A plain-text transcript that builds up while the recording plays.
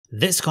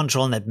This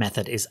ControlNet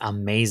method is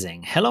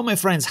amazing. Hello my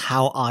friends,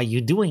 how are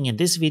you doing? In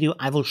this video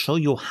I will show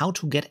you how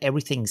to get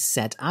everything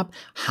set up,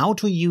 how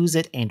to use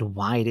it and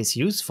why it is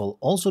useful.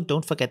 Also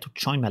don't forget to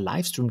join my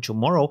live stream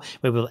tomorrow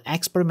where we'll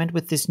experiment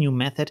with this new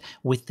method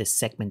with the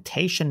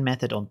segmentation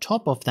method on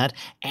top of that,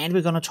 and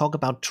we're going to talk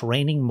about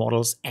training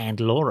models and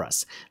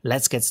Loras.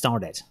 Let's get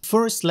started.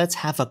 First, let's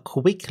have a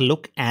quick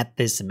look at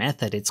this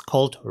method. It's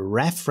called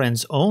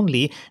Reference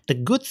Only. The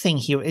good thing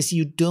here is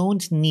you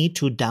don't need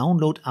to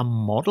download a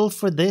model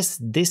for this.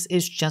 This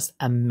is just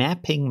a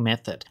mapping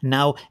method.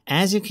 Now,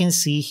 as you can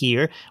see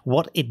here,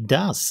 what it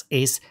does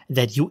is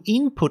that you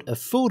input a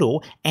photo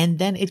and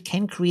then it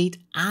can create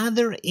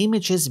other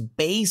images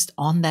based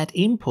on that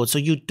input. So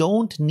you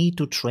don't need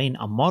to train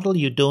a model,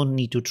 you don't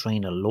need to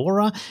train a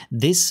Lora.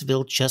 This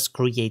will just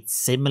create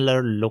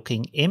similar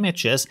looking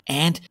images,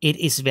 and it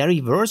is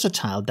very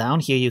versatile. Down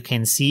here you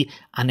can see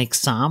an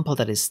example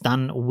that is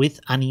done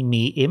with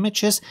anime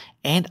images,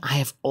 and I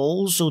have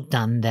also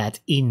done that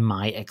in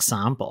my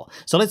example.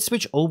 So let's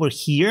switch over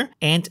here,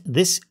 and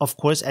this, of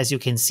course, as you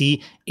can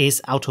see, is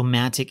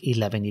automatic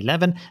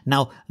 1111.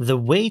 Now, the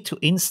way to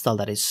install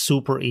that is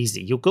super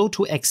easy. You go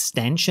to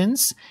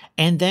extensions,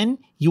 and then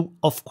you,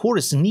 of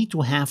course, need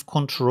to have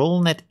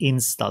ControlNet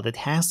installed. It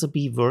has to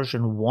be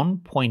version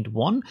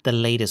 1.1, the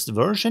latest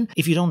version.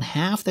 If you don't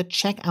have that,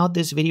 check out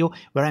this video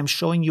where I'm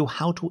showing you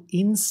how to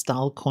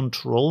install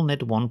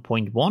ControlNet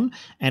 1.1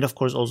 and, of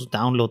course, also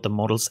download the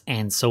models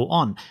and so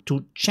on.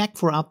 To check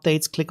for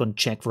updates, click on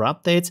Check for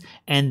Updates,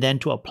 and then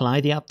to apply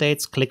the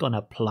updates, click on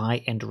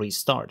Apply and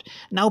Restart.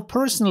 Now,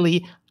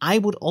 personally, I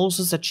would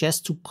also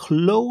suggest to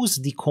close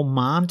the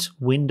command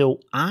window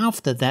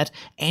after that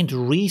and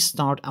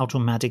restart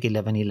automatic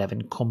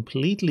 1111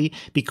 completely,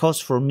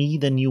 because for me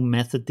the new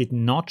method did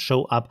not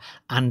show up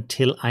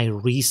until I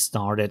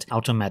restarted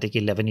automatic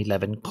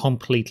 1111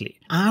 completely.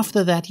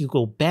 After that, you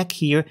go back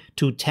here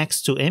to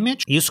text to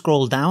image, you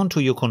scroll down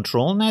to your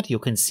ControlNet, you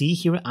can see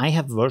here I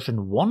have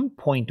version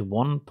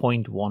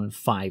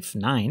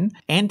 1.1.159,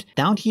 and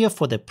down here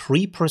for the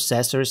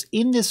preprocessors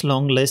in this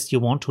long list you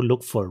want to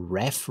look for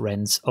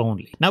reference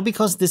only. Now,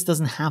 because this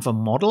doesn't have a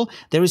model,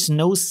 there is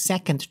no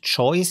second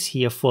choice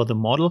here for the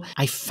model.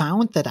 I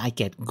found that I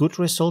get good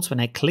results when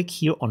I click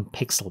here on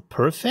Pixel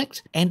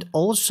Perfect, and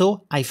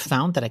also I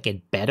found that I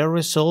get better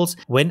results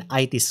when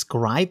I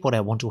describe what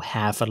I want to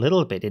have a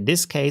little bit. In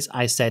this case,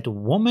 I said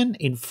woman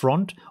in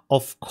front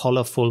of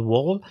colorful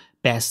wall,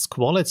 best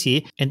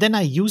quality, and then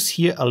I use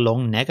here a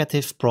long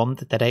negative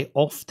prompt that I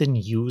often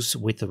use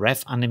with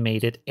Ref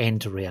Animated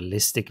and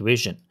Realistic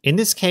Vision. In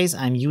this case,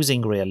 I'm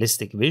using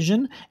Realistic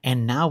Vision,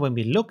 and now when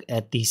we look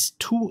at these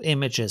two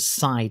images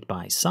side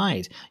by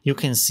side, you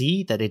can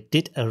see that it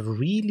did a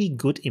really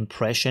good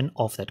impression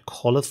of that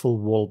colorful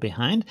wall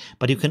behind,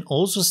 but you can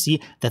also see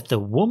that the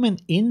woman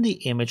in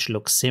the image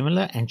looks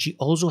similar, and she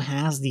also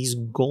has these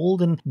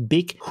golden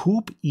big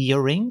hoop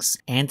earrings,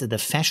 and the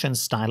fashion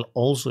style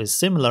also is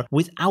similar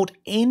without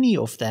any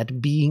of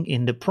that being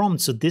in the prompt.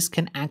 So this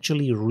can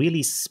actually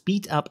really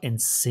speed up and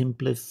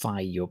simplify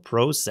your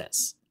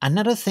process.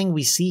 Another thing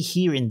we see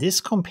here in this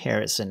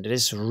comparison that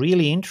is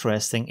really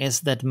interesting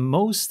is that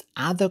most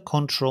other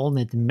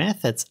ControlNet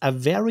methods are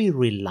very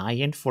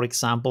reliant, for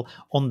example,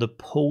 on the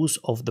pose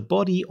of the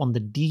body, on the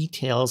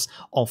details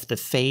of the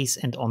face,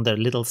 and on the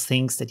little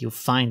things that you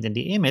find in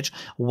the image,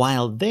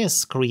 while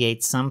this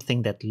creates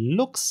something that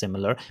looks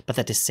similar, but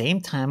at the same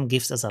time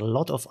gives us a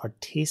lot of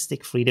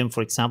artistic freedom.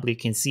 For example, you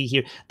can see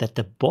here that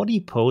the body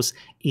pose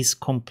is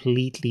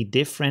completely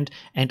different,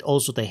 and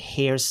also the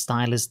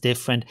hairstyle is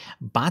different,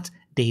 but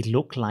they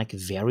look like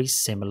very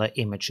similar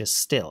images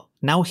still.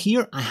 Now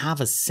here I have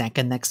a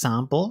second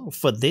example.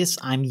 For this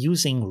I'm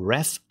using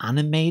Ref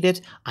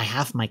Animated. I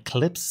have my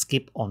clip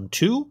skip on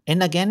 2,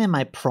 and again in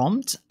my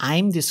prompt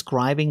I'm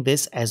describing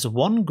this as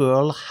one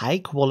girl, high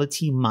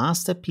quality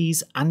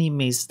masterpiece,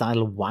 anime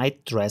style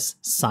white dress,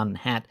 sun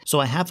hat. So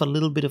I have a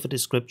little bit of a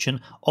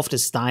description of the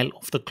style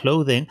of the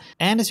clothing,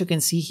 and as you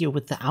can see here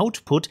with the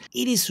output,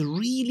 it is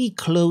really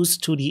close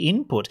to the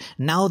input.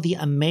 Now the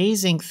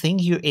amazing thing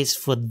here is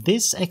for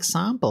this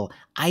example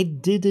I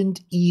didn't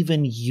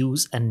even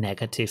use a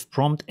negative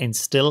prompt, and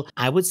still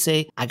I would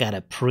say I got a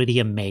pretty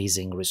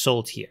amazing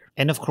result here.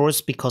 And of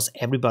course, because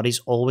everybody's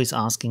always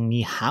asking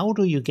me how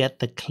do you get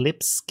the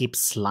clip skip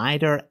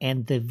slider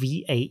and the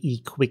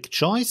VAE quick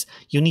choice,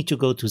 you need to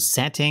go to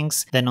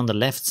settings, then on the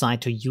left side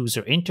to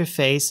user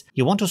interface,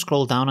 you want to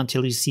scroll down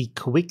until you see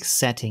quick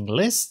setting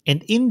list,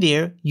 and in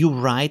there you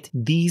write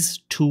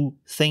these two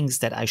things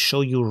that I show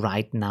you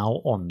right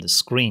now on the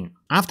screen.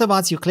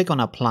 Afterwards, you click on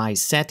Apply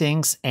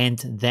Settings, and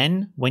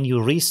then when you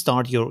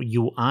restart your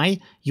UI,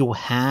 you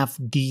have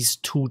these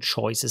two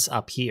choices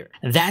up here.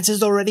 That's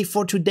it already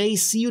for today.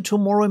 See you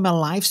tomorrow in my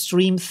live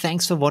stream.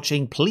 Thanks for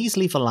watching. Please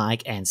leave a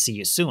like and see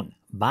you soon.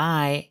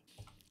 Bye.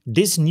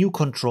 This new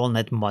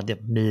ControlNet model.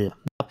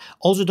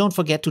 Also, don't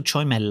forget to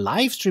join my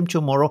live stream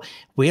tomorrow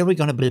where we're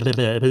gonna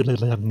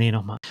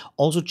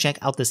also check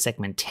out the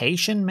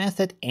segmentation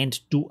method and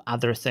do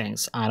other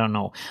things. I don't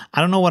know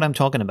what I'm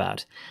talking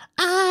about.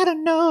 I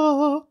don't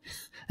know.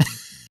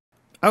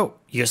 Oh,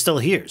 you're still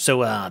here.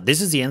 So this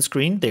is the end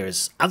screen.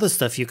 There's other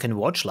stuff you can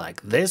watch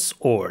like this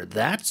or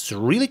that. It's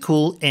really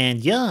cool. And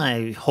yeah,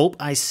 I hope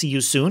I see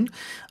you soon.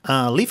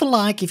 Leave a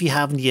like if you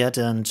haven't yet.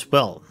 And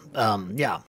well, yeah,